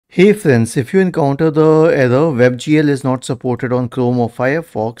Hey friends, if you encounter the error WebGL is not supported on Chrome or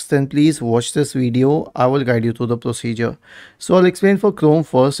Firefox, then please watch this video. I will guide you through the procedure. So I'll explain for Chrome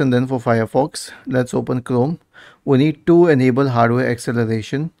first and then for Firefox. Let's open Chrome. We need to enable hardware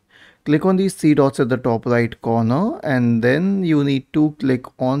acceleration. Click on these three dots at the top right corner and then you need to click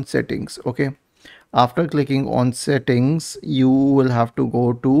on settings. Okay. After clicking on settings, you will have to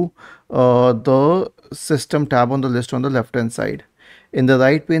go to the system tab on the list on the left hand side. In the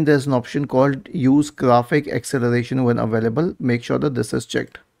right pane, there's an option called use graphic acceleration when available. Make sure that this is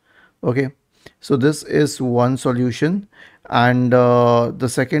checked. Okay. So this is one solution. And the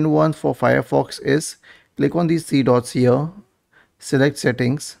second one for Firefox is click on these three dots here, select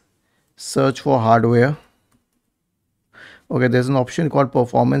settings, search for hardware. Okay, there's an option called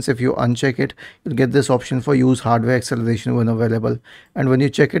performance. If you uncheck it, you'll get this option for use hardware acceleration when available. And when you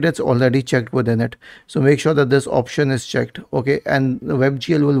check it, it's already checked within it. So make sure that this option is checked. Okay, and the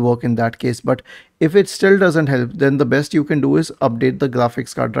WebGL will work in that case. But if it still doesn't help, then the best you can do is update the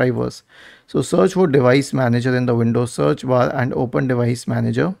graphics card drivers. So search for device manager in the Windows search bar and open device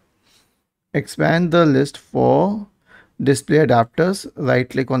manager. Expand the list for display adapters. Right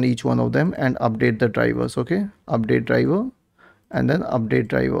click on each one of them and update the drivers. Okay, update driver and then update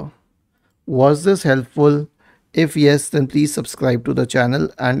driver. Was this helpful? If yes, then please subscribe to the channel,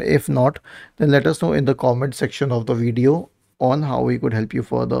 and if not, then let us know in the comment section of the video on how we could help you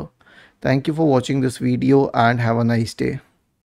further. Thank you for watching this video and have a nice day.